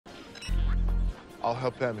I'll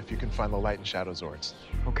help them if you can find the light and shadow Zords.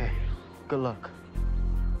 Okay, good luck.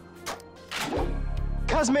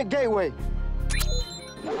 Cosmic Gateway!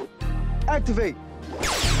 Activate!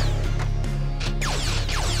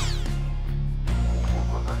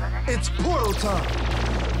 It's portal time!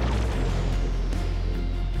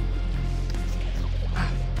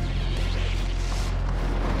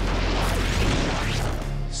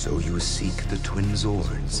 So you seek the twin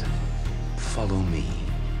Zords. Follow me.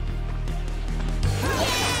 Yay!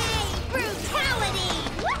 Brutality!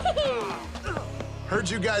 Heard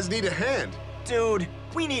you guys need a hand. Dude,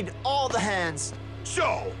 we need all the hands.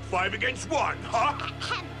 So, 5 against 1, huh?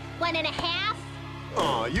 1.5?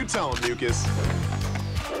 Aw, you tell him, Mucus.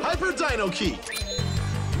 Hyper Dino Key.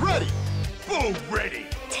 Ready. Boom, ready.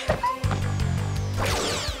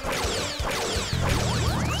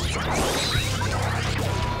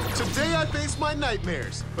 Today I face my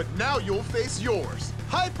nightmares, but now you'll face yours.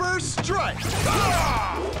 Hyper Strike!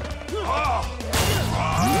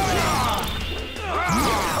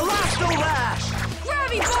 Elasto Lash!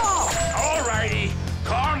 Gravity Ball! Alrighty,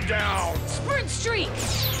 calm down. Sprint Streak!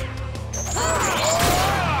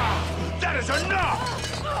 That is enough!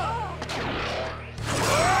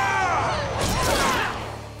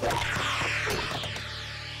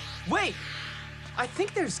 Wait! I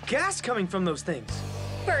think there's gas coming from those things.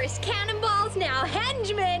 First cannonballs, now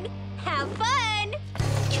henchmen. Have fun!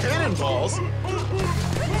 Cannonballs?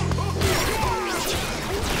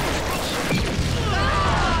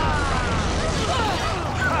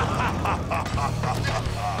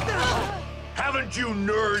 Haven't you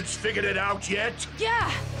nerds figured it out yet?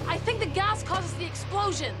 Yeah, I think the gas causes the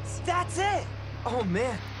explosions. That's it! Oh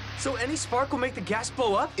man, so any spark will make the gas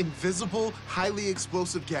blow up? Invisible, highly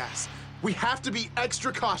explosive gas. We have to be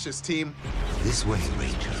extra cautious, team. This way,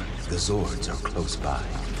 Ranger. The Zords are close by.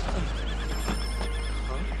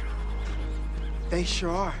 They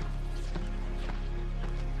sure are.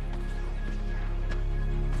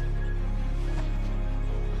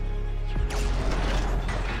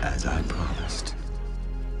 As I promised.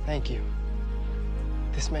 Thank you.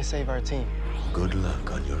 This may save our team. Good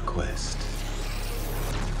luck on your quest.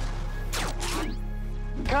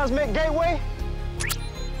 Cosmic Gateway!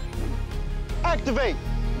 Activate!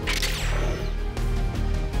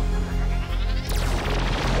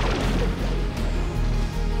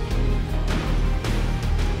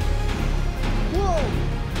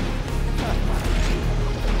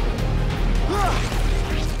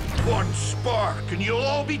 One spark and you'll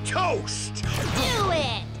all be toast! Do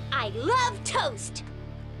it! I love toast!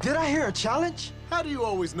 Did I hear a challenge? How do you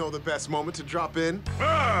always know the best moment to drop in?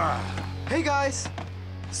 Hey guys!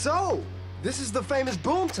 So, this is the famous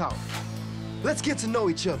Boomtower. Let's get to know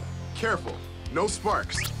each other. Careful, no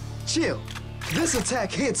sparks. Chill. This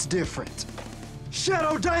attack hits different.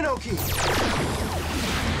 Shadow Dino Key!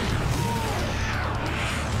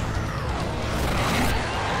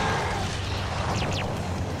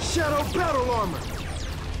 Shadow Battle Armor!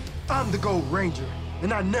 I'm the Gold Ranger,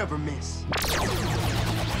 and I never miss.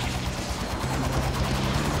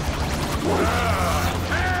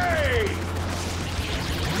 Hey!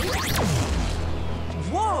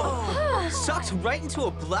 Whoa! Sucked right into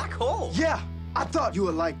a black hole. Yeah, I thought you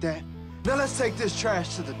would like that. Now let's take this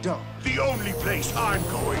trash to the dump. The only place I'm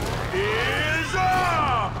going is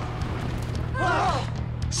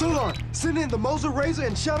Solon, send in the Moser Razor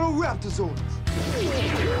and Shadow Raptors.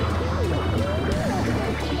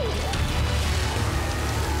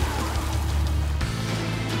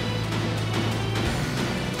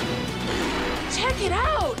 Check it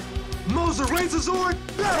out! Moser Razor Zord,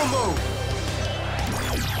 battle mode!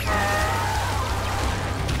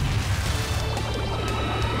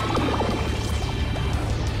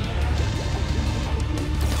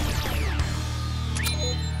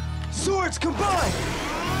 Swords combined!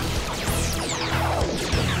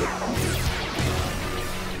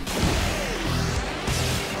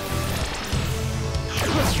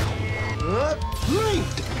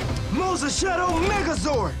 Linked! Moser Shadow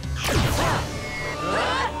Megazord!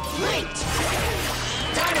 Linked!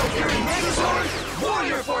 Dino Fury Megazord,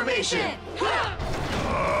 Warrior Formation!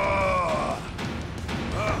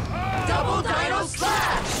 Double Dino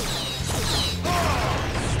Slash!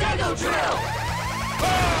 Stego Drill!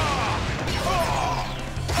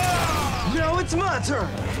 Now it's my turn!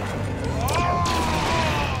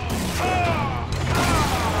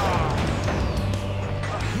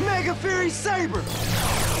 Mega Fury Saber!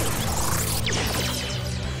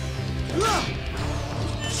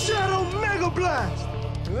 Shadow Mega Blast!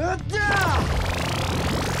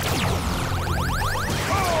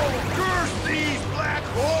 Oh, curse these black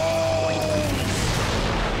holes!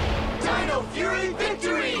 Dino Fury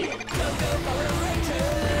Victory!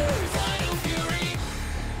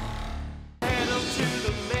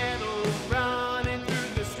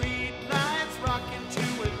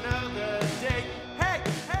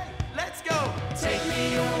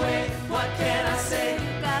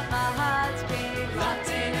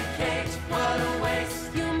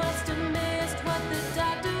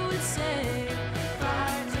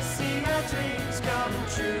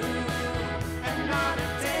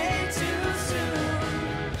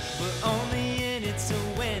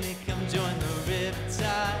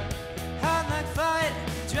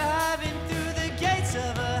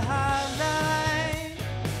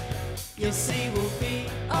 you see will be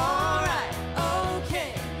alright,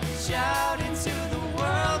 okay. Shout into the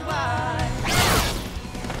world wide.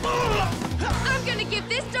 I'm gonna give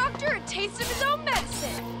this doctor a taste of his own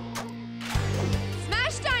medicine.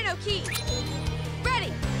 Smash Dino Key.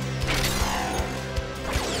 Ready.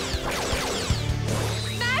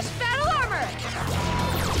 Smash Battle Armor.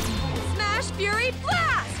 Smash Fury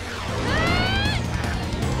Blast.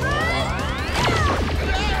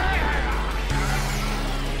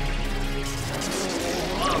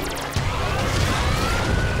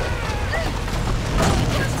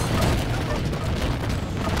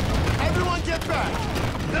 Everyone get back!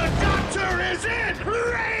 The doctor is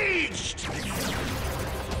enraged!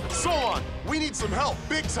 Solon, we need some help,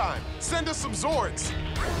 big time. Send us some Zords.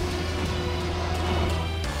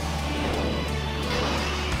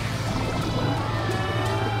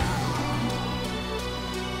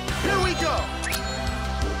 Here we go!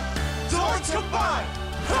 Zords combine!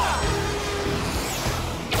 Ha!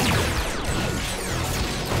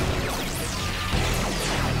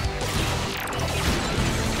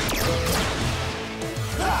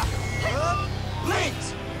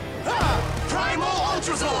 Linked! Primal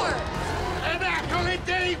Ultrazord! An accolade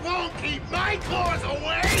day won't keep my claws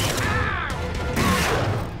away!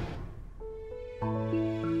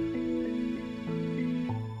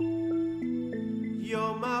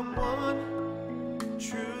 You're my one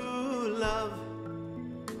true love,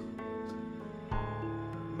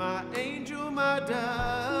 my angel, my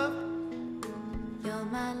dove. You're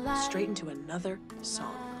my life. Straight into another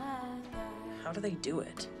song. How do they do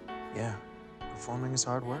it? Yeah, performing is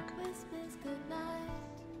hard work.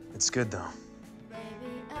 It's good, though.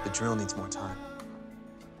 The drill needs more time.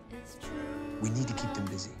 We need to keep them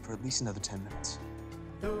busy for at least another 10 minutes.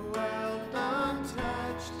 The world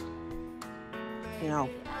untouched. You know,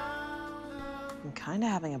 I'm kind of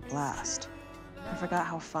having a blast. I forgot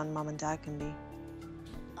how fun Mom and Dad can be.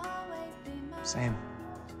 Same.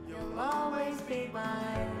 You'll always be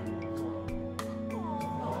mine.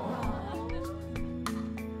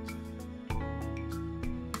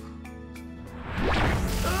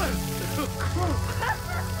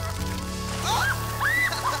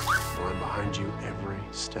 I'm behind you every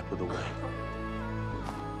step of the way.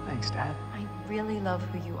 Thanks, Dad. I really love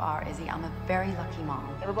who you are, Izzy. I'm a very lucky mom.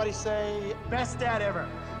 Everybody say, best dad ever.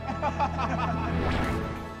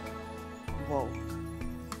 Whoa.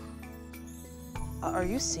 Are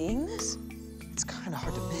you seeing this? It's kind of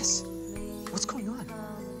hard to miss. What's going on?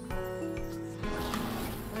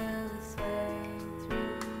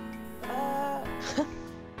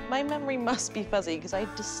 My memory must be fuzzy because I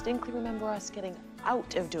distinctly remember us getting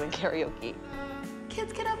out of doing karaoke.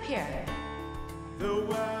 Kids, get up here. The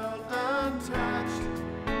world untouched.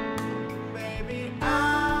 Baby,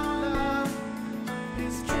 our love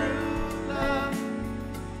is true love.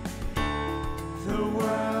 The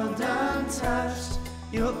world untouched.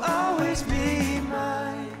 You'll always be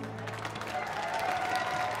mine.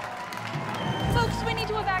 Folks, we need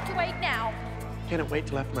to evacuate now. Can it wait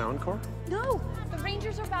till after my encore? No, the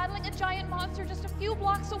Rangers are battling a giant monster just a few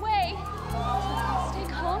blocks away. So stay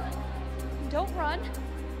calm. Don't run.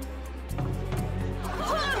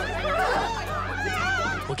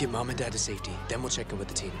 We'll get Mom and Dad to safety, then we'll check in with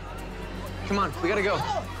the team. Come on, we gotta go.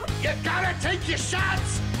 You gotta take your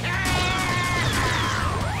shots!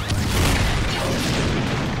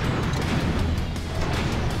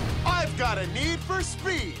 I've got a need for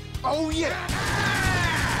speed. Oh, yeah.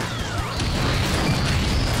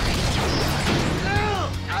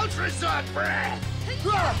 Ultrasound breath!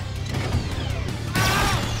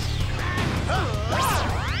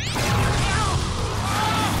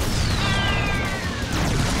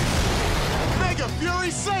 Mega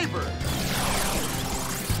Fury Saber!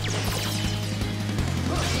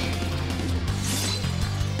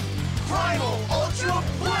 Primal Ultra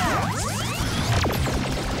Blast!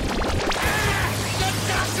 The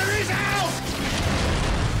doctor is out!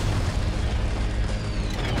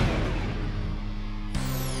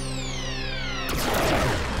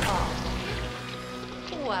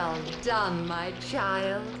 Well done, my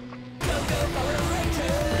child.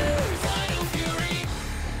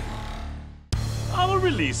 I'll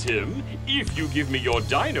release him if you give me your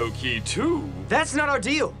Dino Key, too. That's not our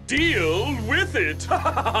deal. Deal with it.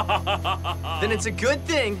 Then it's a good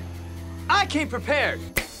thing I came prepared.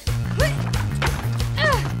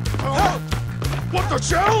 What the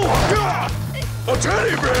shell? A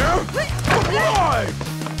teddy bear? Why?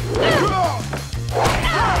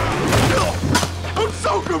 I'm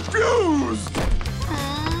so confused!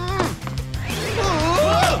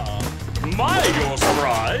 My, you're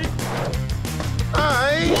spry.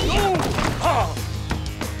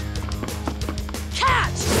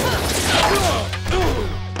 Catch!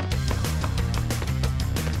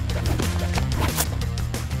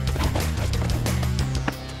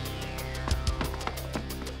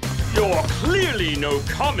 You're clearly no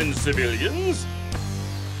common civilians.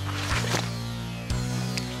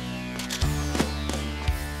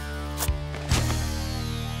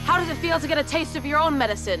 How does it feel to get a taste of your own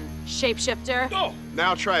medicine, shapeshifter? Oh,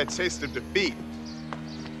 now try a taste of defeat.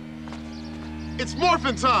 It's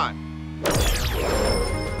morphin' time!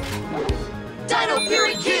 Dino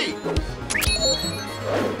Fury Key!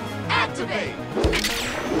 Activate!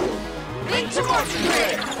 Link to Morphin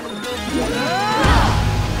Grid!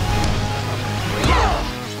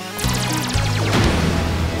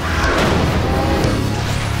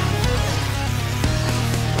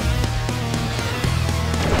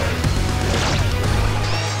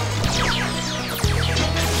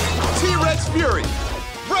 T-Rex Fury!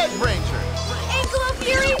 Red Ranger! Angelo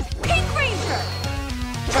Fury, Pink Ranger!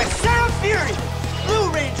 Sarah Fury, Blue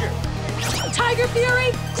Ranger! Tiger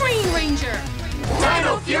Fury, Green Ranger!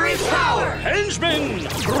 Dino Fury Power! Henchmen,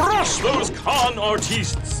 crush those con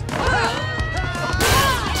artistes!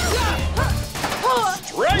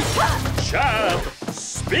 Strike! Jab!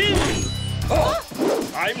 Spin! Oh,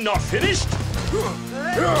 I'm not finished!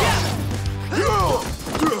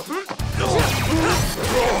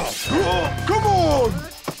 Come on!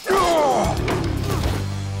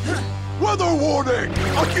 Weather warning!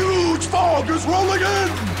 A huge fog is rolling in!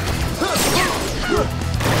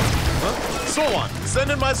 So on,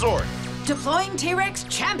 send in my Zord. Deploying T-Rex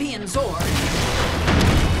Champion Zord!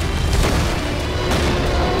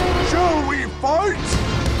 Shall we fight?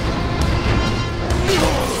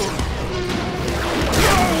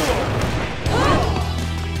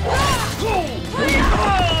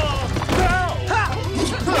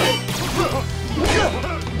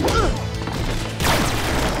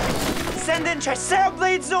 Send in Tricera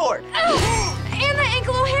Blade Zord! And the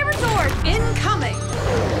Angelo Hammer Zord! Incoming!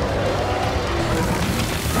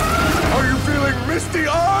 Are you feeling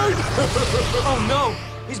misty-eyed? Oh no!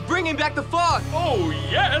 He's bringing back the fog! Oh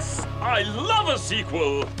yes! I love a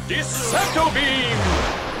sequel! Decepto Beam!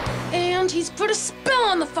 And he's put a spell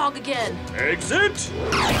on the fog again! Exit!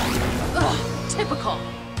 Ugh, typical.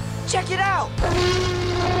 Check it out!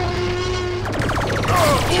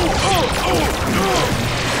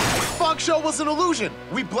 Fog shell was an illusion.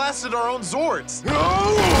 We blasted our own Zords.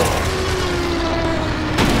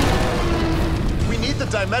 We need the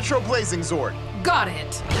Dimetro Blazing Zord. Got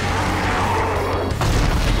it!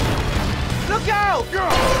 Look out!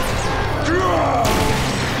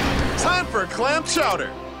 Time for clam chowder.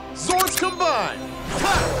 Zords combine.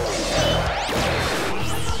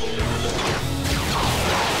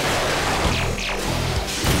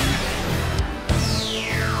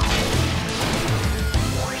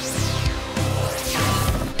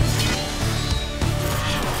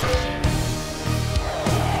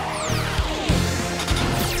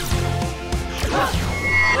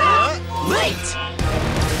 Late!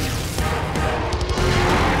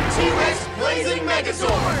 T-Rex Blazing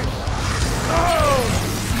Megazord!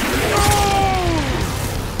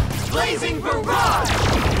 Blazing Barrage!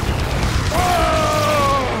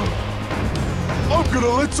 I'm gonna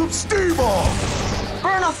let some steam off!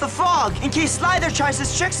 Burn off the fog in case Slither tries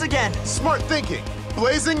his tricks again! Smart thinking.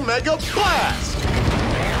 Blazing Mega Blast!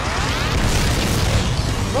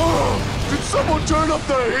 Oh, did someone turn up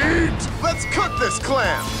the heat? Let's cook this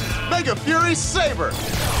clam! Mega Fury Saber!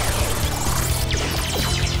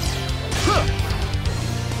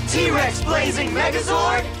 T-Rex Blazing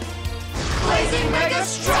Megazord! Blazing Mega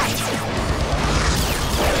Strike!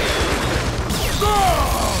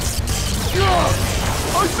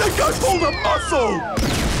 I think I pulled a muscle!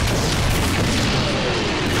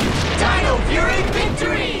 Dino Fury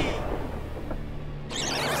Victory!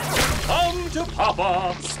 Come to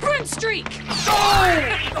Papa! Sprint streak!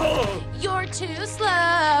 Oh! You're too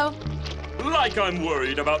slow. Like I'm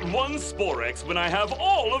worried about one Sporx when I have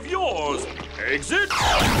all of yours. Exit!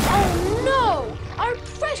 Oh no! Our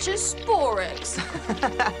precious Sporix!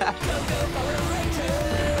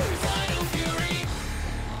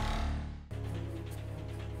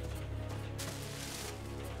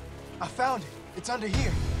 I found it. It's under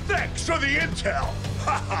here. Thanks for the intel!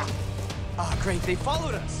 Ah, great. They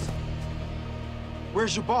followed us.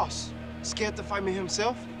 Where's your boss? Scared to fight me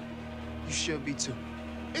himself? You should be too.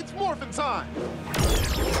 It's morphin' time!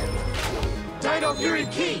 Dino Fury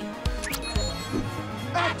Key!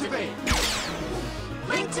 Activate!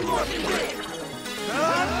 Link to Morphin Grid!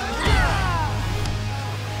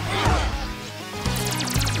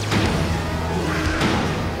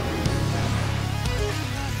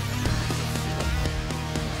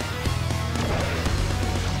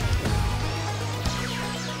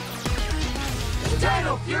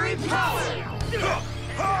 Dino Fury Power!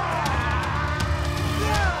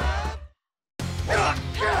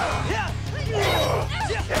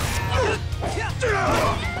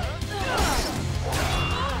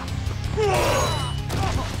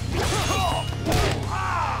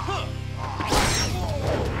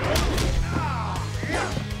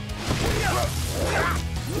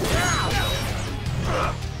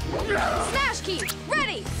 Smash key,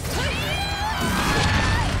 ready!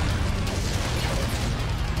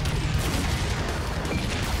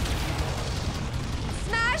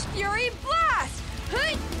 Smash Fury Blast!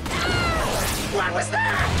 What was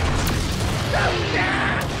that?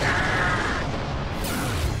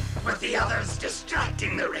 With the others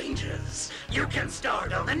distracting the Rangers, you can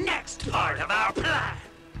start on the next part of our plan.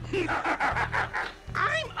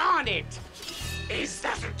 I'm on it! Is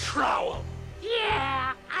that a trowel?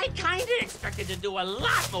 Yeah, I kinda expected to do a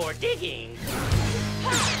lot more digging.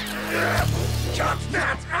 Cut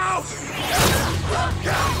that out!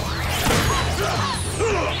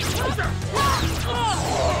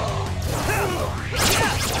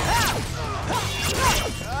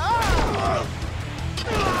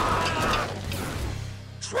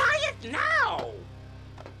 Try it now!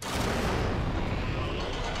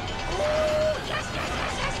 Yes, yes,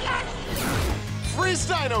 yes, yes, yes! Freeze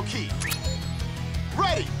Dino Key!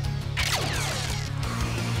 Ready!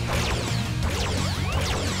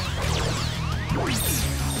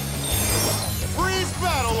 Freeze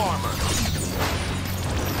Battle Armor!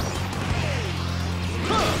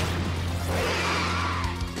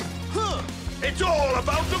 It's all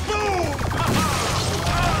about the boom!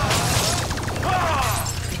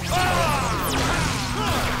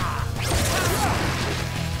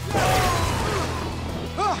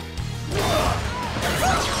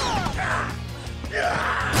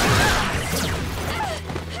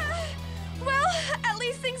 Well, at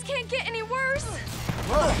least things can't get any worse.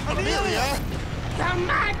 Amelia! The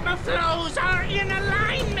magma flows are in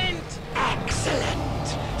alignment! Excellent!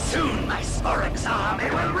 Soon my Sporix army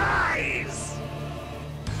will rise!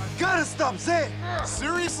 Gotta stop Zed!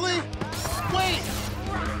 Seriously? Wait!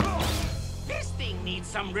 This thing needs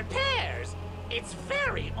some repairs. It's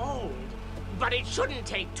very old, but it shouldn't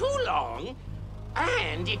take too long.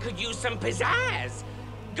 And it could use some pizzazz.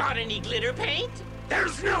 Got any glitter paint?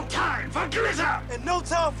 There's no time for glitter! And no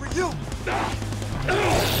time for you!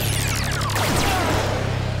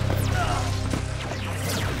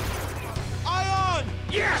 Ion!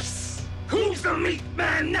 Yes! Who's the meat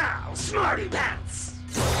man now, Smarty Pants?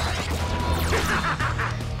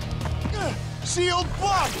 Shield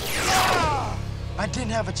block! I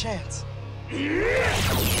didn't have a chance.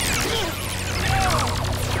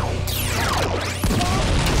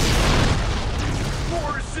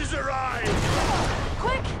 More scissor eyes!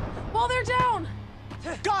 Quick, while they're down!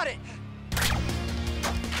 Got it!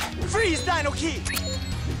 Freeze Dino Key!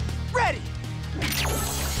 Ready!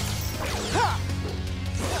 Ha!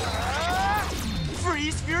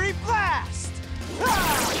 Freeze Fury Blast!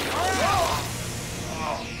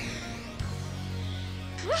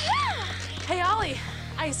 Hey, Ollie,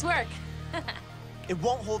 nice work. It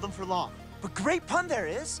won't hold them for long, but great pun there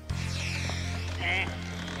is.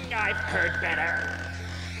 I've heard better.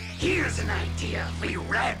 Here's an idea for you,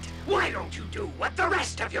 Red. Why don't you do what the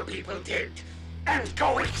rest of your people did and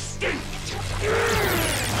go extinct?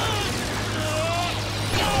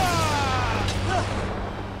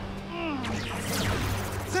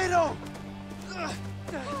 Dino!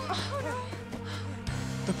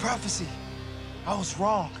 The prophecy. I was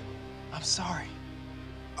wrong. I'm sorry.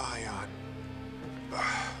 Ion.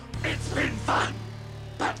 It's been fun,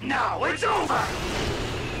 but now it's over!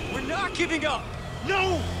 We're not giving up!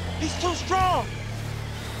 No! He's too strong!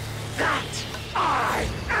 That I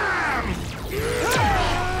am!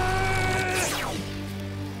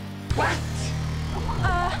 What?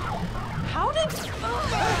 How did...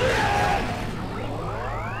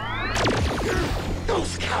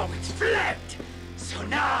 Those cowards fled! So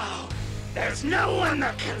now, there's no one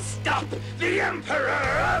that can stop the Emperor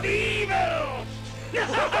of Evil!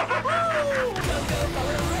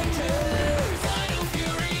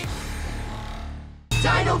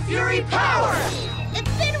 Dino Fury Power!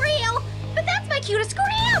 It's been real, but that's my cue to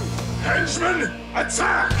scream! Henchmen,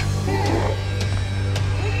 attack!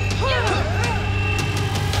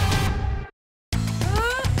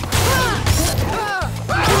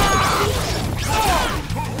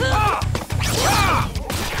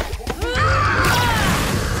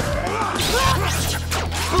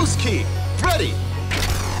 Boost Key! Ready!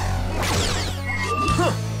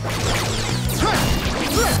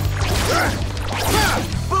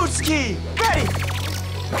 Boost Key! Ready!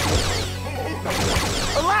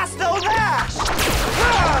 Elasto Lash!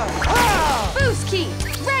 Boost key,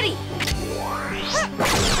 ready!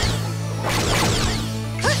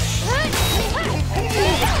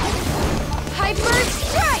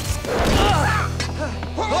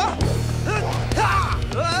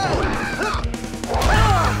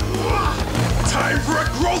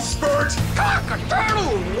 Megazord!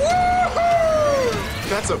 Cock-a-doodle! Woohoo!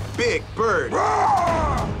 That's a big bird.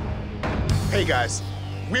 Hey guys,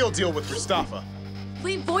 we'll deal with Mustafa.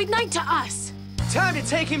 Leave Void Knight to us. Time to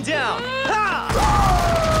take him down.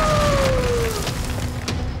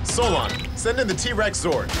 Solon, send in the T-Rex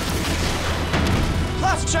Zord.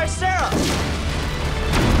 Plus Tricera.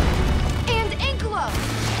 And Anklo.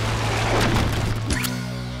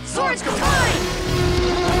 Swords combined!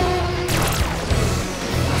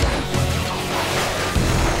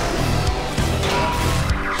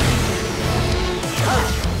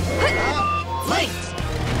 Linked!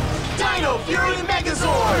 Dino Fury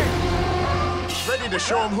Megazord! Ready to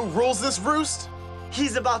show him who rules this roost?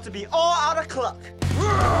 He's about to be all out of cluck.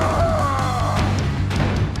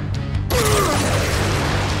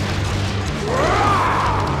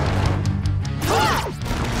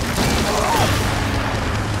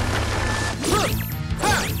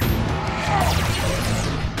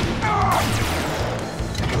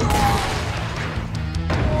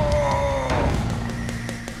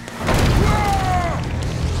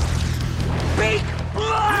 Big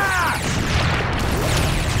blast!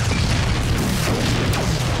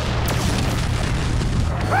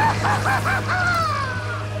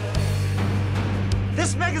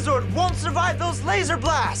 This Megazord won't survive those laser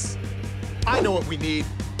blasts! I know what we need.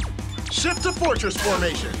 Shift to fortress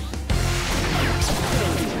formation.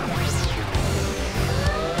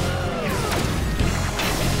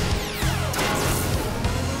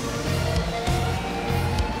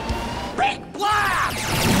 Big blast!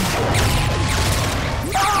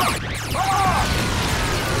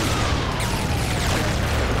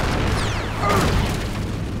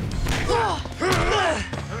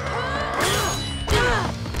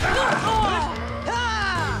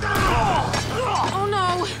 Oh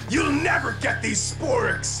no! You'll never get these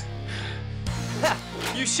Sporix!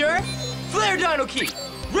 You sure? Flare Dino Key!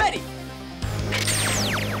 Ready!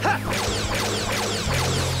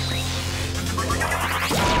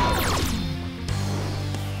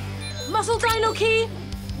 Muscle Dino Key,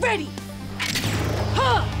 ready!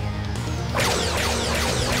 Huh!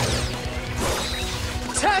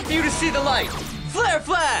 Time for you to see the light! Flare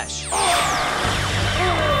Flash!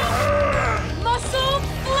 Muscle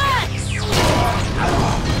Flex!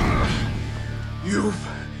 You've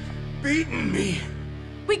beaten me.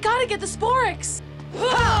 We gotta get the Sporix!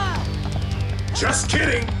 Just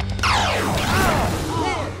kidding.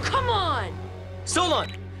 Come on!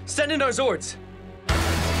 Solon, send in our Zords.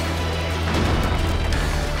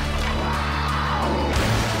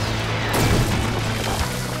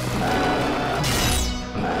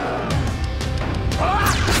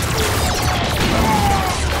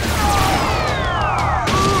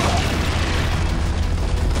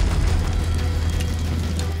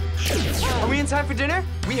 Are we in time for dinner?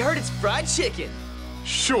 We heard it's fried chicken.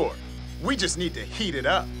 Sure. We just need to heat it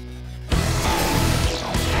up.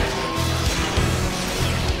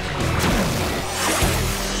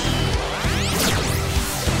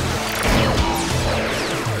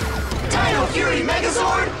 Dino Fury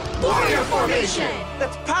Megazord, Warrior Formation!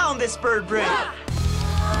 Let's pound this bird brain.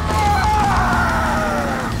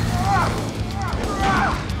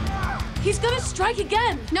 He's gonna strike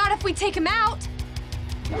again! Not if we take him out!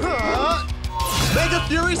 Mega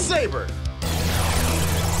Fury Saber!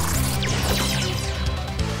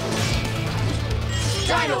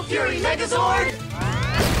 Dino Fury Megazord!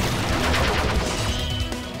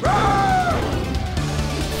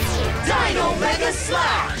 Dino Mega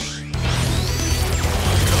Slash!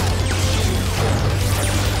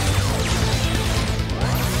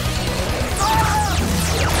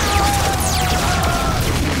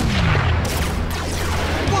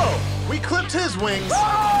 Whoa! We clipped his wings!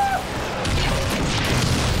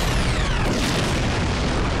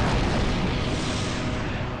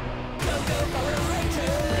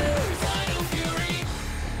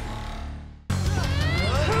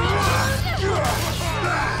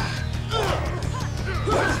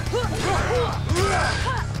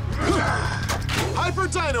 Hyper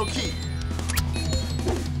Dino Key!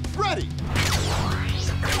 Ready!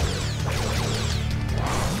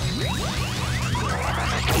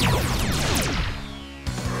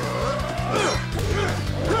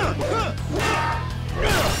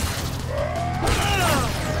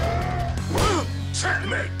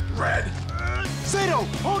 Checkmate, Red! Zato,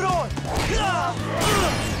 hold on!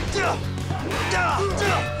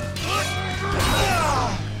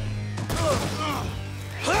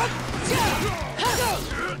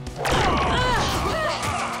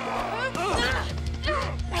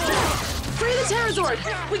 Free the Terrazord!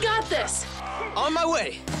 We got this! On my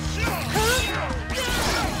way!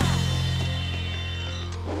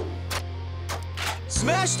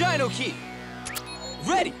 Smash Dino Key!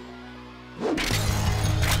 Ready!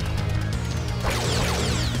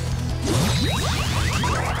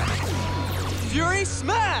 Fury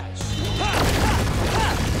Smash!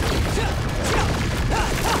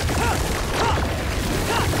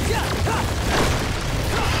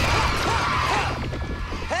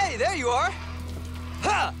 Hey, there you are!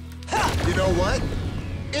 You know what?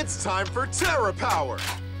 It's time for Terra Power!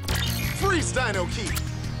 Freeze Dino Key!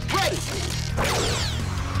 Ready!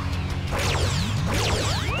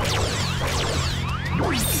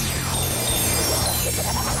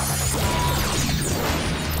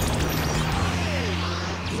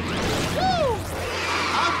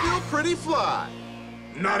 I feel pretty fly.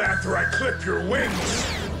 Not after I clip your wings.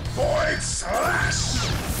 Void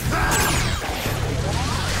Slash!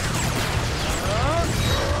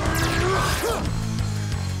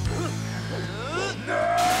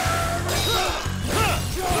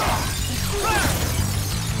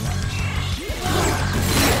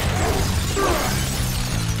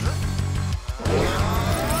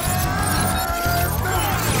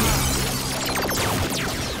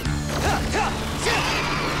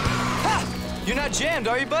 You're not jammed,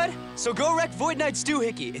 are you, bud? So go wreck Void Knight's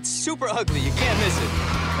doohickey. It's super ugly, you can't miss it.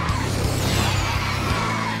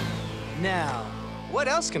 Now, what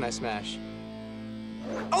else can I smash?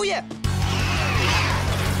 Oh, yeah!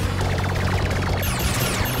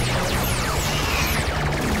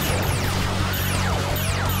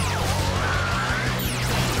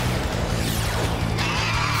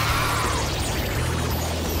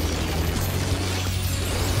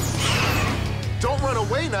 Don't run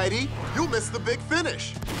away, Nighty. You'll miss the big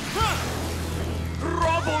finish.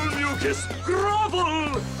 Grovel, Mucus!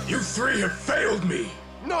 Grovel! You three have failed me.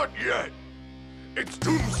 Not yet. It's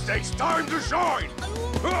Doomsday's time to shine.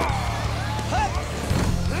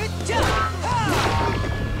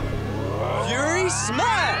 Fury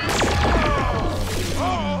Smash!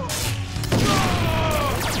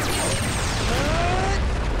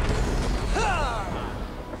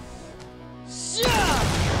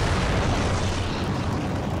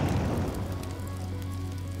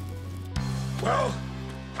 Well,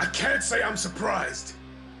 I can't say I'm surprised.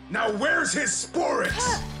 Now where's his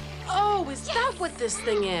Sporix? Oh, is that what this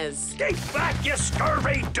thing is? Get back, you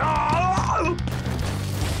scurvy doll!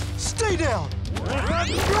 Stay down!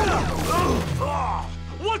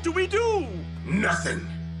 What do we do? Nothing.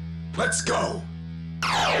 Let's go.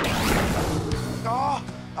 Oh,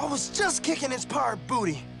 I was just kicking his pirate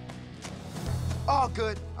booty. All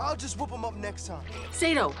good. I'll just whoop him up next time.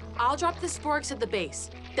 Sato, I'll drop the Sporix at the base.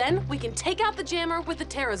 Then we can take out the jammer with the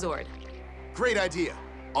Terrazord. Great idea.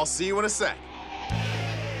 I'll see you in a sec.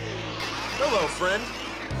 Hello, friend.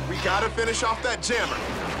 We gotta finish off that jammer.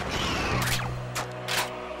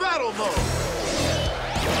 Battle mode!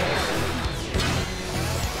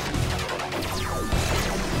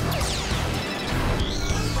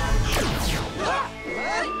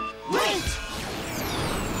 Wait!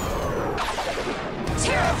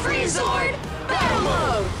 Terra Freezord! Battle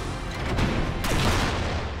mode!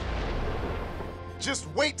 Just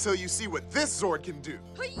wait till you see what this Zord can do.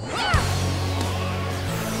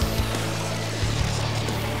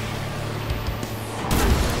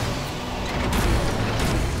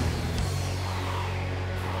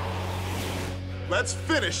 Let's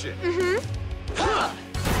finish it. Ha!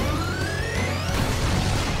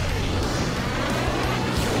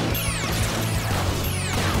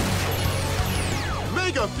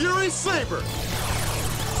 Mega Fury Saber!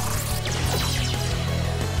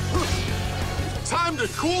 Time to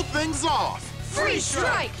cool things off! Free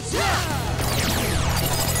Strike!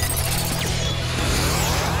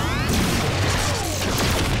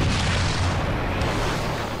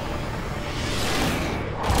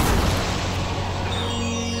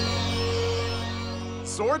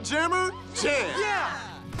 Sword Jammer, jam! Yeah!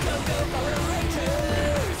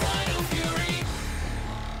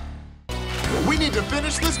 We need to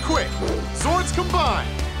finish this quick. Zords combine.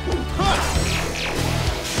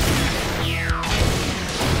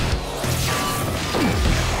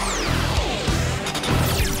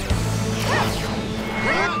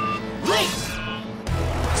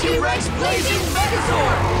 T-Rex Blazing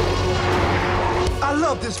Megazord! I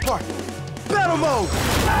love this part. Battle mode!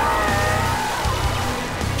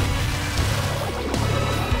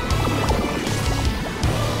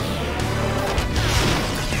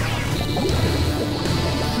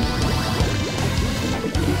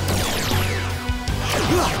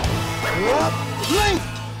 Link!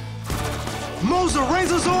 Moza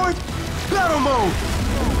Razor-Zord, battle mode!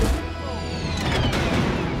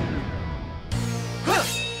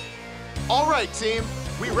 All right, team.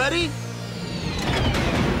 We ready?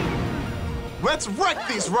 Let's wreck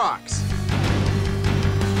these rocks!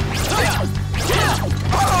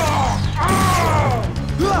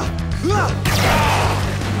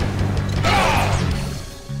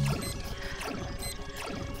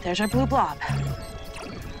 There's our blue blob.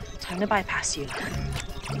 Time to bypass you.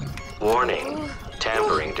 Warning.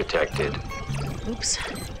 Tampering detected. Oops.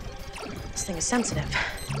 This thing is sensitive.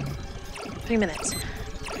 3 minutes.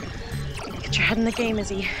 Get your head in the game,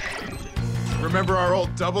 Izzy. Remember our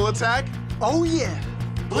old double attack? Oh, yeah.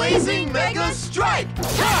 Blazing Mega Strike!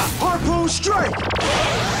 Harpoon Strike!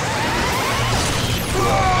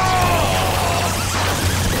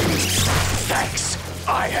 Thanks.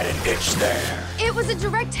 I had an itch there. It was a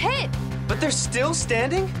direct hit. But they're still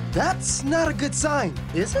standing? That's not a good sign,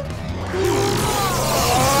 is it?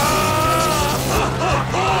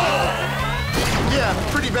 Yeah,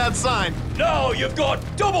 pretty bad sign. Now you've got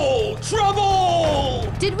double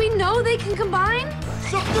trouble! Did we know they can combine?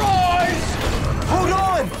 Surprise! Hold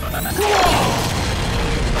on!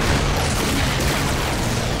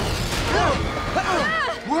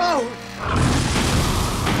 Whoa!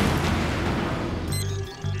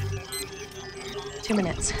 2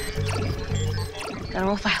 minutes. Gotta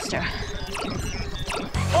roll faster.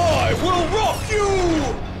 I will rock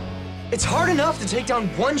you! It's hard enough to take down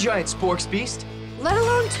one giant Sporks beast. Let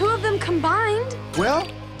alone 2 of them combined. Well,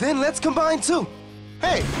 then let's combine 2.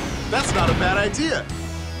 Hey, that's not a bad idea.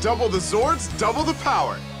 Double the Zords, double the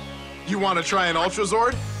power. You want to try an Ultra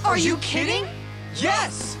Zord? Are you kidding?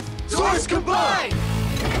 Yes! Zords combine!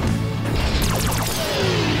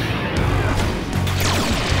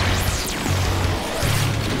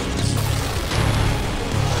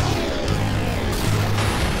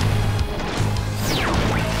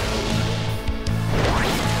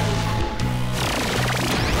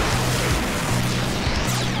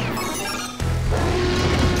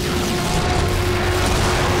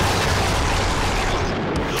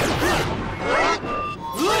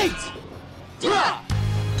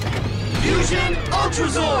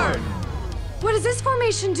 What does this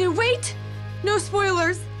formation do? Wait! No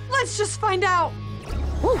spoilers. Let's just find out.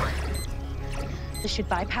 Woo! This should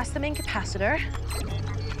bypass the main capacitor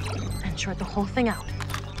and short the whole thing out.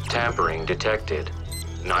 Tampering detected.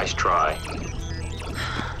 Nice try.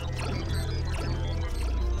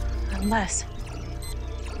 Unless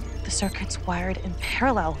the circuit's wired in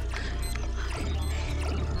parallel.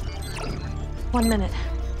 1 minute.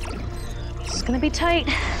 This is gonna be tight.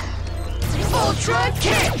 Ultra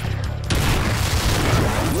kick!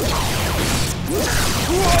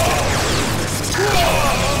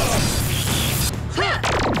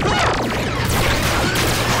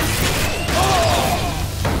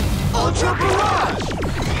 Ultra barrage!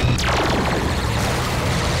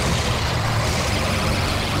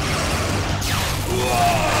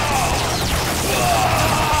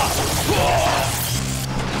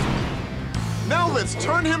 Now let's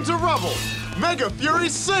turn him to rubble. Mega Fury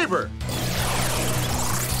Saber!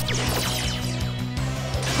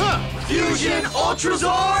 Fusion Ultra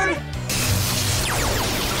Zord!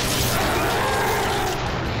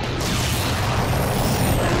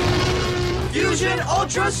 Fusion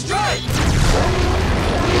Ultra Strike!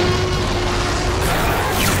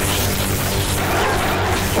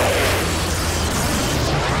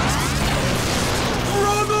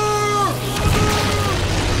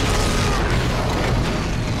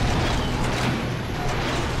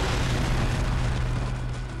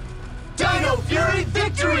 Dino Fury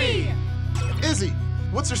victory! Izzy,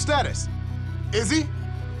 what's your status? Izzy?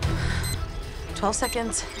 12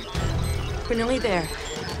 seconds. We're nearly there.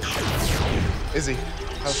 Izzy.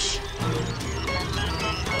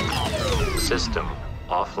 System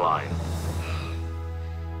offline.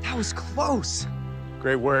 That was close.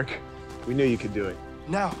 Great work. We knew you could do it.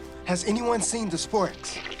 Now, has anyone seen the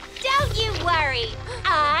Sporks? Don't you worry.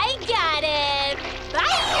 I got it.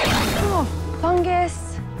 Bye! Oh, fungus.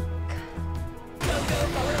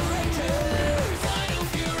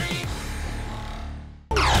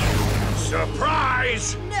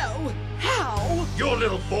 Surprise! No. How? Your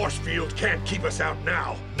little force field can't keep us out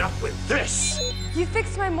now. Not with this. You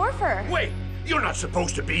fixed my morpher. Wait, you're not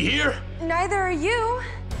supposed to be here. Neither are you.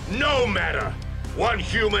 No matter. One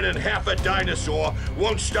human and half a dinosaur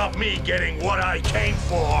won't stop me getting what I came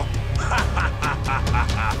for.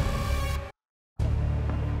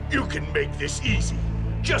 You can make this easy.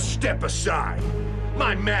 Just step aside.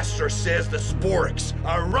 My master says the Sporks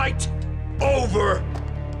are right over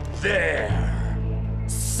there.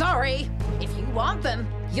 Sorry. If you want them,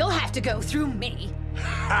 you'll have to go through me.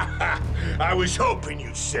 I was hoping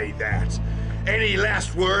you'd say that. Any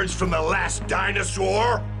last words from the last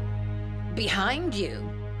dinosaur? Behind you.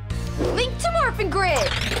 Link to Morphin Grid.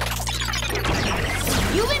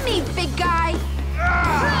 You and me, big guy.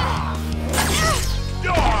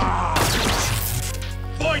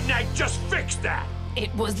 Void Knight just fixed that.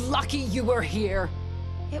 It was lucky you were here.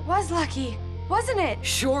 It was lucky, wasn't it?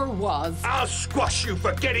 Sure was. I'll squash you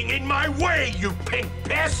for getting in my way, you pink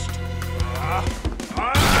pest!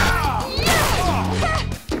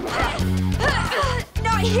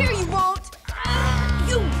 Not here, you won't.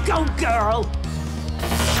 You go, girl.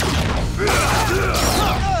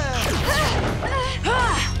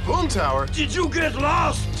 Boomtower? Did you get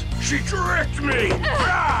lost? She tricked me!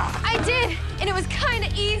 I did, and it was kind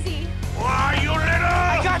of easy. Why, you little...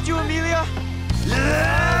 I got you, Amelia!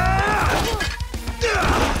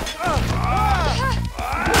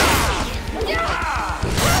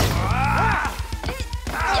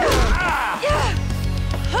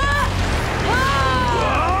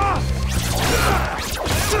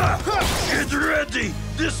 Get ready!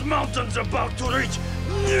 This mountain's about to reach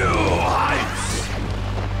new heights!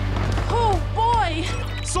 Oh, boy!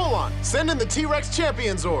 Solon, send in the T-Rex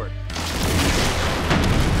Champion Zord.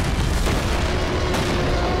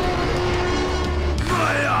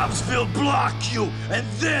 My arms will block you and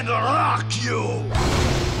then rock you!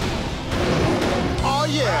 Oh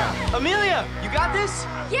yeah! Amelia, you got this?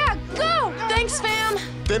 Yeah, go! Thanks, fam!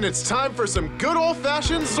 Then it's time for some good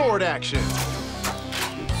old-fashioned Zord action.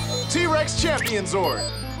 T-Rex Champion Zord.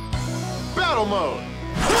 Battle mode.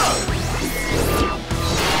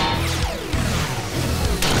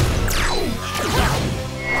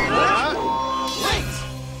 Wait!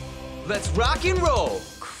 Let's rock and roll.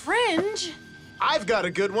 Cringe? I've got a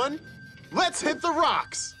good one. Let's hit the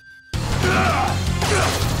rocks.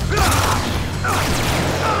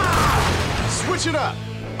 Switch it up.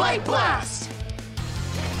 Bite blast.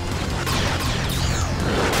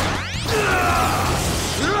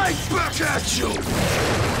 Right back at you!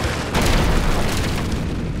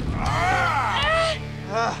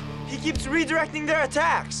 He keeps redirecting their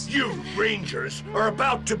attacks. You Rangers are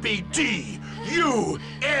about to be D-U-N-E!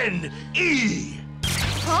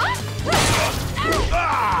 Huh?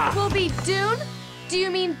 We'll be Dune? Do you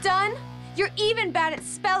mean done? You're even bad at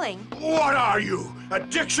spelling. What are you, a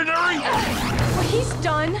dictionary? Well, he's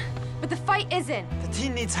done, but the fight isn't. The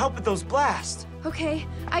team needs help with those blasts. Okay,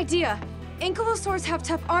 idea. Ankylosaurs have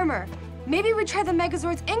tough armor. Maybe we try the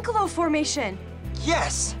Megazord's Ankylo formation.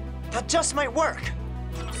 Yes, that just might work.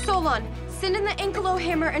 Solon, send in the Ankylo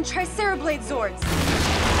hammer and try Cereblade Zords.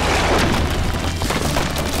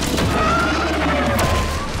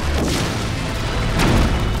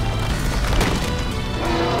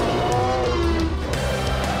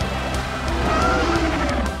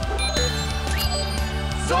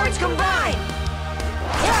 Zords combine!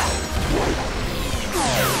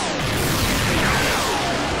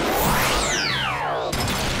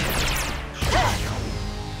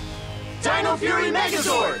 Dino Fury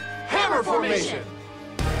Megazord! Hammer formation!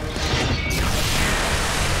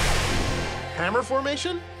 Hammer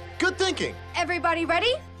formation? Good thinking. Everybody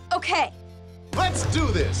ready? Okay. Let's do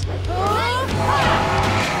this.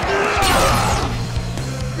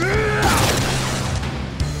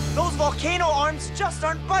 Those volcano arms just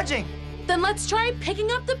aren't budging. Then let's try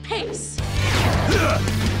picking up the pace.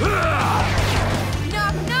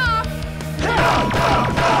 Knock, knock!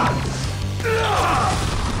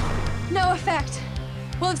 No effect.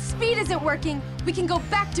 Well, if speed isn't working, we can go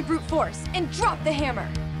back to brute force and drop the hammer.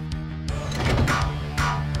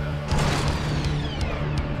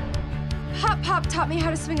 Hop Pop taught me how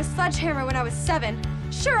to swing a sledgehammer when I was 7.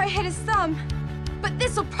 Sure, I hit his thumb, but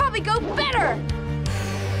this'll probably go better!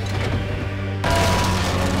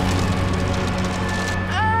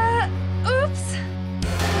 Oops.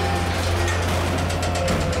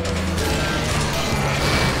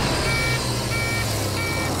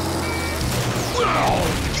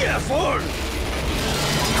 Careful!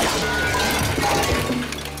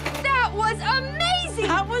 That was amazing!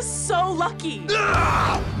 That was so lucky.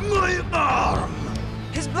 My arm!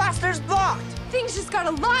 His blaster's blocked. Things just got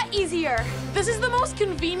a lot easier. This is the most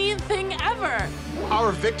convenient thing ever.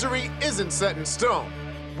 Our victory isn't set in stone.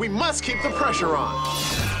 We must keep the pressure on.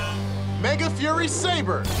 Mega Fury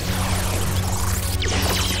Saber.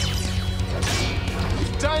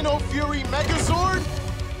 Dino Fury Megazord.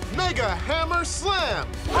 Mega Hammer Slam.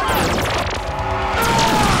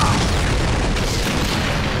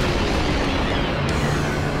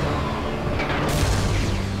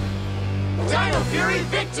 Dino Fury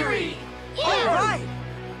victory! All right!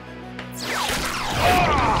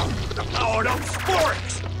 The powered up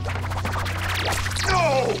sporks!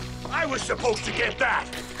 No! I was supposed to get that!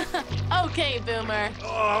 Okay, Boomer.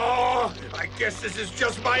 Oh, I guess this is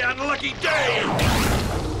just my unlucky day!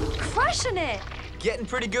 Crushing it! Getting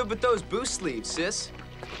pretty good with those boost sleeves, sis.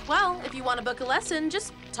 Well, if you want to book a lesson,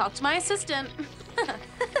 just talk to my assistant.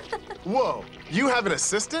 Whoa, you have an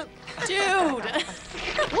assistant? Dude!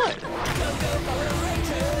 What?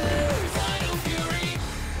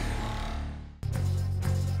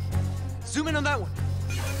 Zoom in on that one.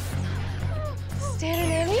 Stan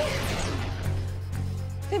and Annie?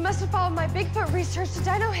 They must have followed my Bigfoot research to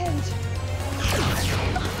Dino Hinge.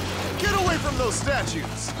 Get away from those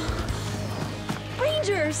statues!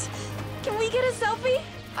 Rangers! Can we get a selfie?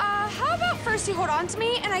 How about first you hold on to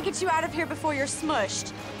me and I get you out of here before you're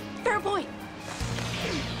smushed? Fair point.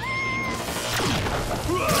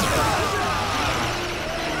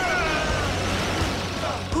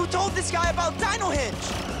 Who told this guy about Dino Hinge?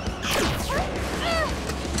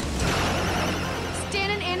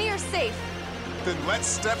 Stan and Annie are safe. Then let's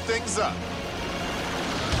step things up.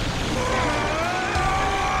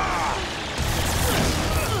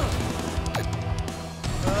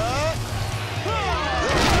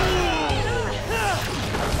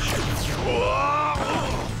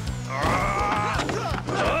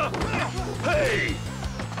 Hey!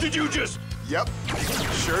 Did you just... Yep,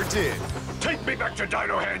 sure did. Take me back to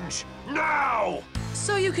Dino Hinge, now!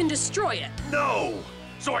 So you can destroy it. No!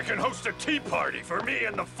 So I can host a tea party for me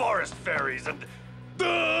and the forest fairies and...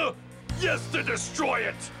 Yes, to destroy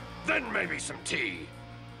it! Then maybe some tea.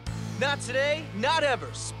 Not today, not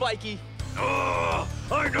ever, Spiky. I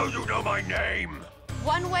know you know my name!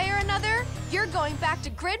 One way or another, you're going back to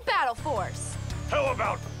Grid Battle Force. How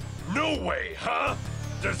about no way, huh?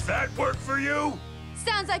 Does that work for you?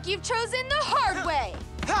 Sounds like you've chosen the hard way.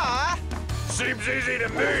 Ha! Seems easy to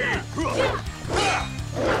me!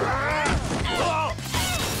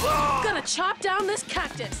 Gonna chop down this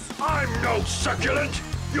cactus. I'm no succulent!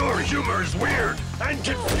 Your humor is weird and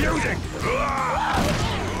confusing!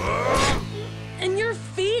 And your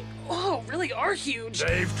feet, oh, really are huge.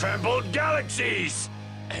 They've trampled galaxies!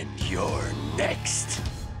 And you're next!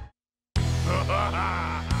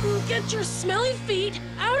 Get your smelly feet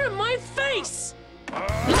out of my face!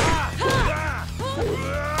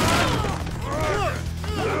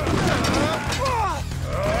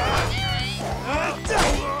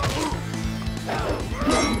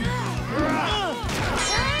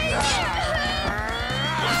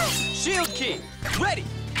 Shield key, ready!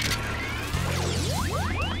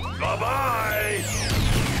 Bye-bye!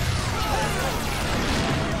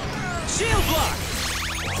 Shield block!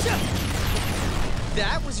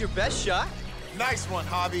 That was your best shot? Nice one,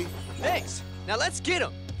 Hobby. Thanks. Now let's get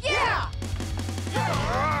him. Yeah!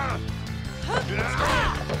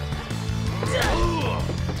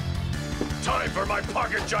 Time for my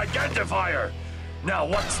pocket gigantifier! Now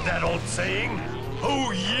what's that old saying?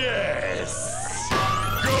 Oh yes!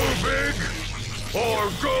 Go big or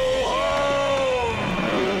go home!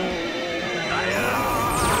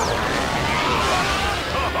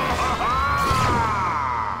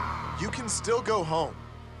 You can still go home.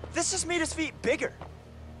 This just made his feet bigger.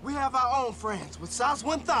 We have our own friends with size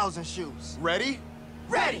 1000 shoes. Ready?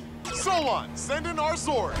 Ready! Solon, send in our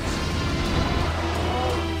Zords.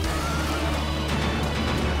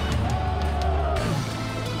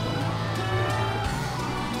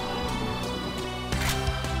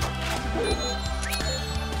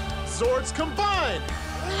 Zords combine!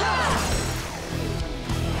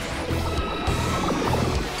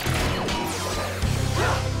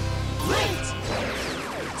 Linked!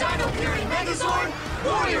 Dino Fury Megazord,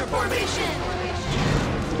 Warrior Formation!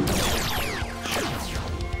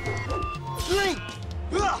 Link!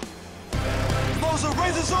 Moza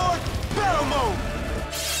Razor Battle Mode!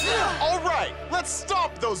 All right, let's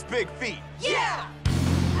stop those big feet. Yeah!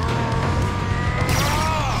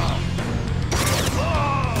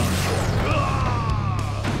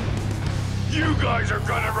 You guys are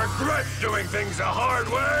gonna regret doing things the hard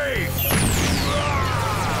way!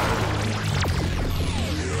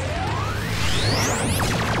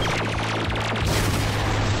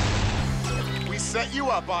 We set you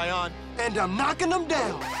up, Ion. And I'm knocking them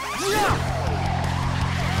down.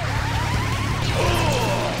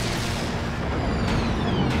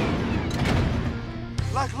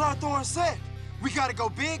 Like Larthorn said, we gotta go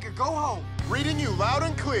big or go home. Reading you loud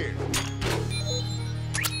and clear.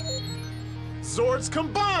 Zords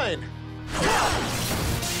combine!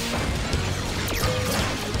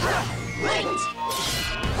 Linked!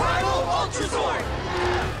 Primal Ultrazord!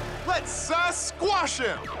 Let's squash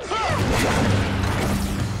him!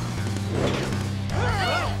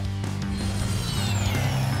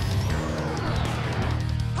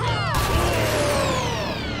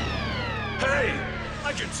 Hey!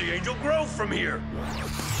 I can see Angel Grove from here!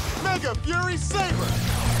 Mega Fury Saber!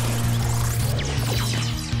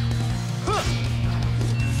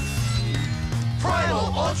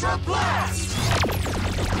 Primal Ultra Blast!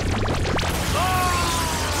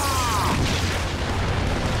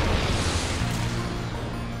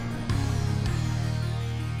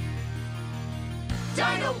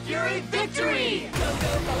 Dino Fury victory! Go,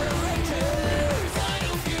 go, Power Rangers!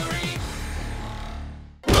 Dino Fury!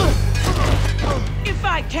 If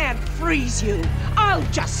I can't freeze you, I'll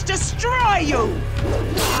just destroy you!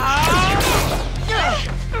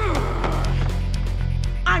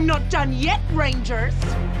 I'm not done yet, Rangers!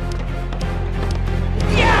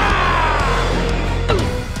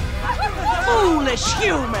 Foolish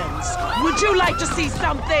humans! Would you like to see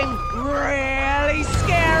something really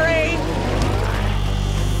scary?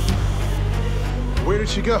 Where did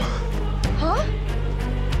she go? Huh?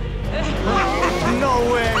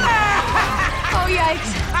 No way! Oh,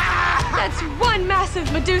 yikes. That's one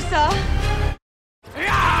massive Medusa.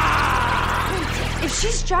 If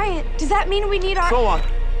she's giant, does that mean we need our... So on.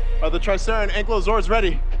 Are the Tricera and Ankylosaurs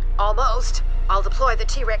ready? Almost. I'll deploy the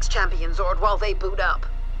T-Rex Champion Zord while they boot up.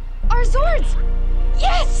 Our Zords!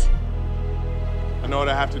 Yes! I know what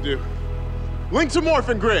I have to do. Link to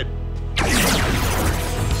Morphin Grid!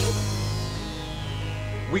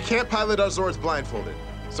 We can't pilot our Zords blindfolded,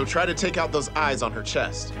 so try to take out those eyes on her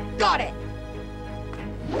chest. Got it!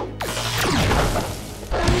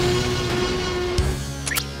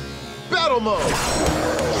 Battle mode!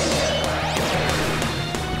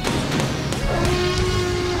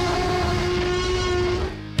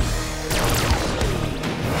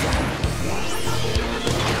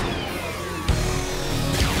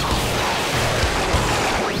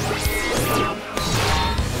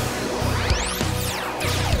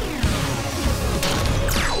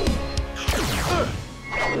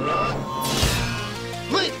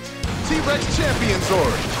 T-Rex Champion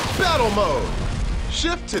Zord, battle mode.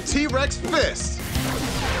 Shift to T-Rex Fist.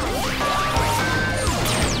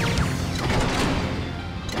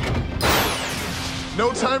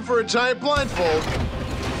 No time for a giant blindfold.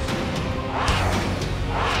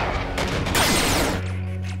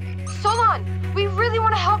 Solon, we really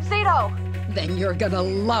want to help Zato. Then you're gonna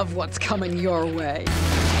love what's coming your way.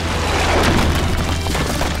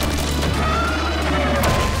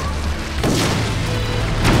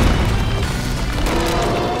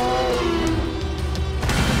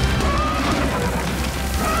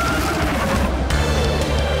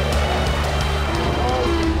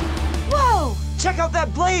 Check out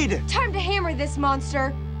that blade! Time to hammer this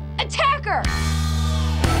monster. Attack her!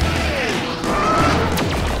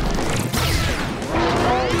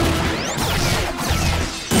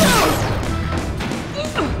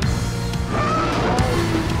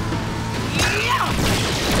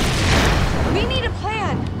 We need a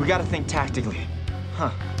plan. We gotta think tactically.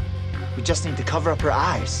 Huh. We just need to cover up her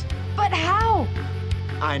eyes. But how?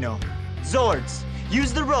 I know. Zords,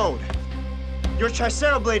 use the road. Your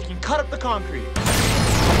Tricera blade can cut up the concrete.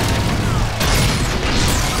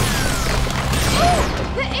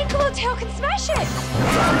 Oh, the Ankylotail can smash it!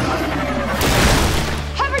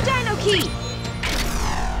 Hover Dino Key!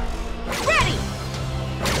 Ready!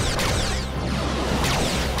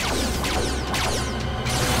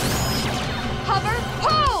 Hover,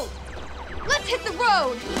 hold! Let's hit the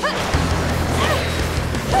road!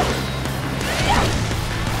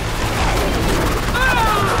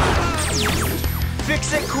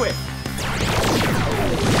 Fix it quick!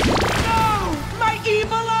 No! My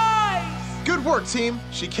evil eyes! Good work, team.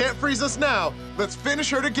 She can't freeze us now. Let's finish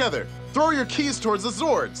her together. Throw your keys towards the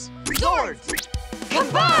Zords. Zords!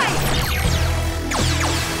 Combine!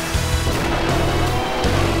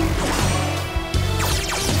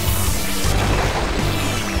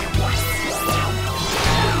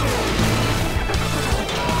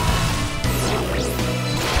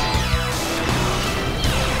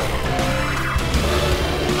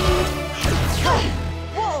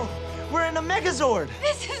 Megazord!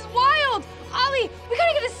 This is wild! Ollie, we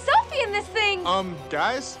gotta get a selfie in this thing!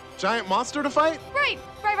 Guys? Giant monster to fight? Right.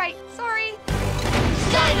 Sorry.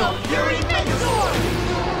 Dino Fury Megazord!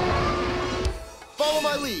 Follow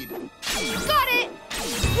my lead. Got it!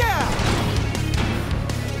 Yeah!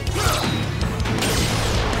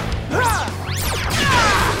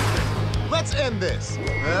 Let's end this.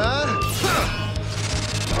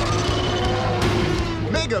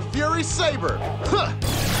 Mega Fury Saber!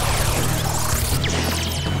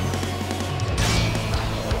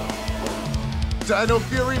 Dino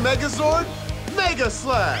Fury Megazord, Mega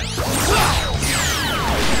Slash!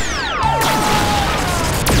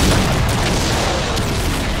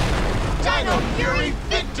 Dino Fury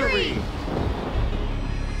victory!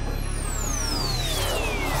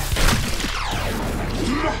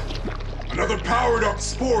 Another powered-up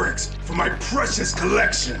Sporix for my precious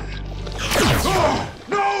collection. Oh,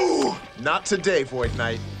 no! Not today, Void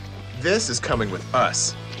Knight. This is coming with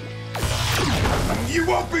us. You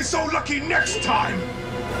won't be so lucky next time!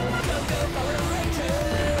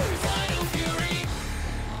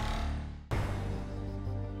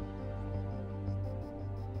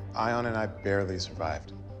 Ion and I barely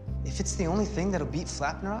survived. If it's the only thing that'll beat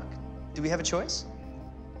Flapnarok, do we have a choice?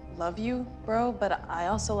 Love you, bro, but I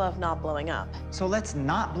also love not blowing up. So let's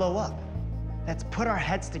not blow up. Let's put our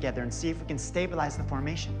heads together and see if we can stabilize the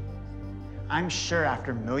formation. I'm sure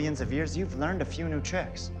after millions of years, you've learned a few new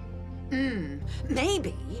tricks.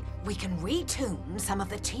 Maybe we can retune some of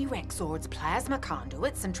the T-Rex Zord's plasma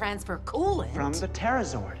conduits and transfer coolant From the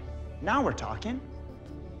Terrazord. Now we're talking.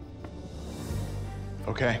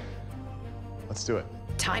 Okay, let's do it.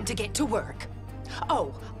 Time to get to work.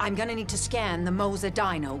 Oh, I'm gonna need to scan the Moza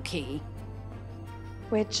Dino key.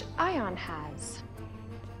 Which Ion has.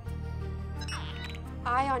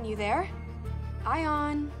 Ion, you there?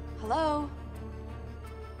 Ion, hello?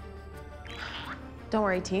 Don't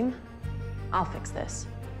worry, team. I'll fix this.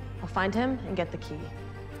 I'll find him and get the key.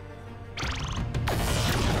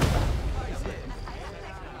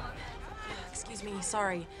 Excuse me,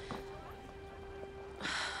 sorry.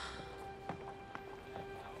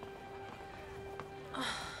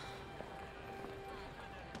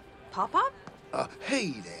 Pop-Pop?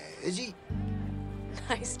 Hey there, Izzy.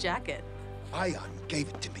 Nice jacket. Ion gave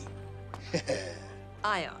it to me.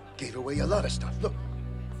 Ion. Gave away a lot of stuff. Look,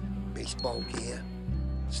 baseball gear,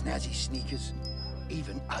 snazzy sneakers,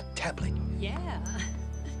 even a tablet. Yeah.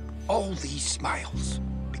 All these smiles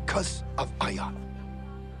because of Ion.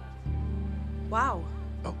 Wow.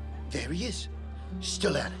 Oh, there he is.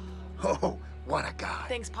 Still at it. Oh, what a guy.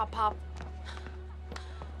 Thanks, Pop-Pop.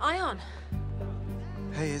 Ion,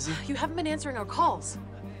 Hey, Izzy. you haven't been answering our calls.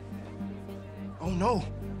 Oh, no.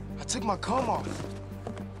 I took my comm off.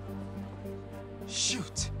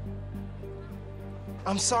 Shoot.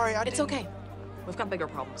 I'm sorry, It's okay. We've got bigger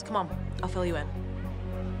problems. Come on, I'll fill you in.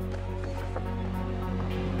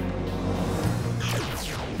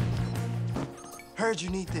 Heard you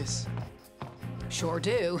need this. Sure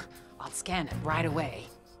do. I'll scan it right away.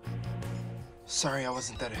 Sorry I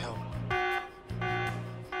wasn't there to help.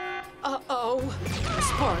 Uh-oh. The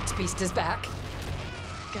Sports Beast is back.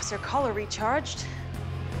 Guess her collar recharged.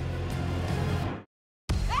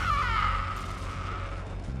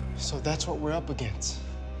 So that's what we're up against.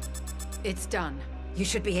 It's done. You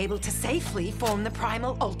should be able to safely form the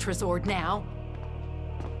Primal Ultrazord now.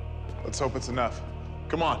 Let's hope it's enough.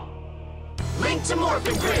 Come on. Link to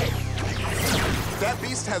Morphin Grid! That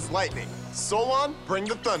beast has lightning. Solon, bring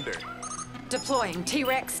the thunder. Deploying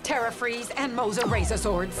T-Rex, Terrafreeze, and Moza Razor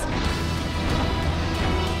Swords.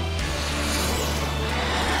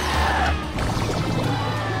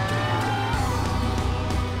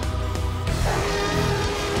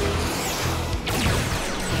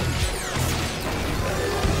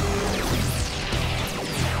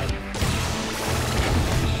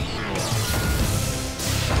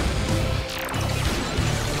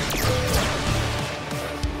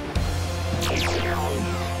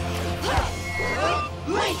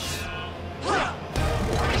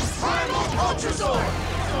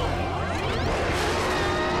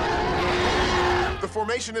 The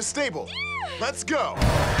formation is stable. Let's go.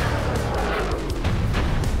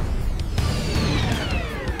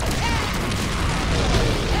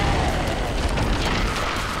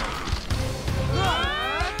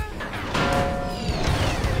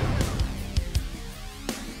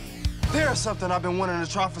 There's something I've been wanting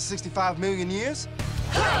to try for 65 million years.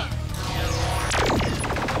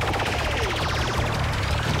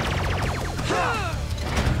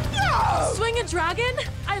 Swing a dragon?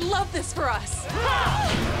 I love this for us.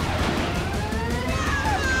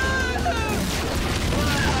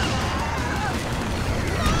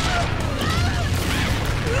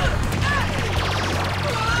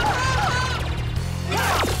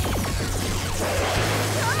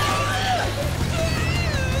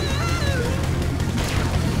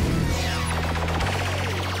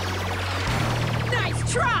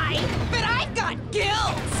 Nice try, but I've got gills!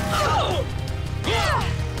 Oh!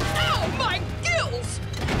 Ow, my gills!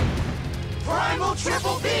 Primal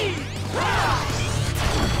Triple B!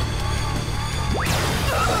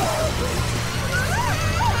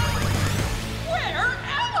 Where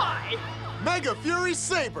am I? Mega Fury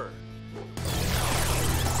Saber.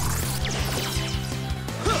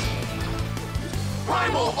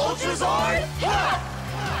 Primal Ultrazord!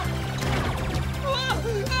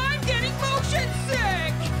 I'm getting motion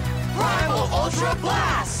sick! Primal Ultra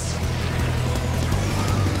Blast!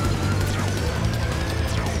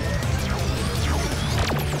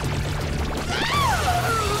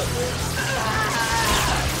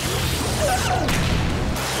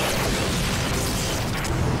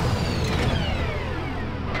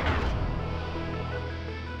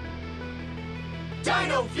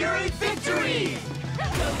 Dino Fury victory!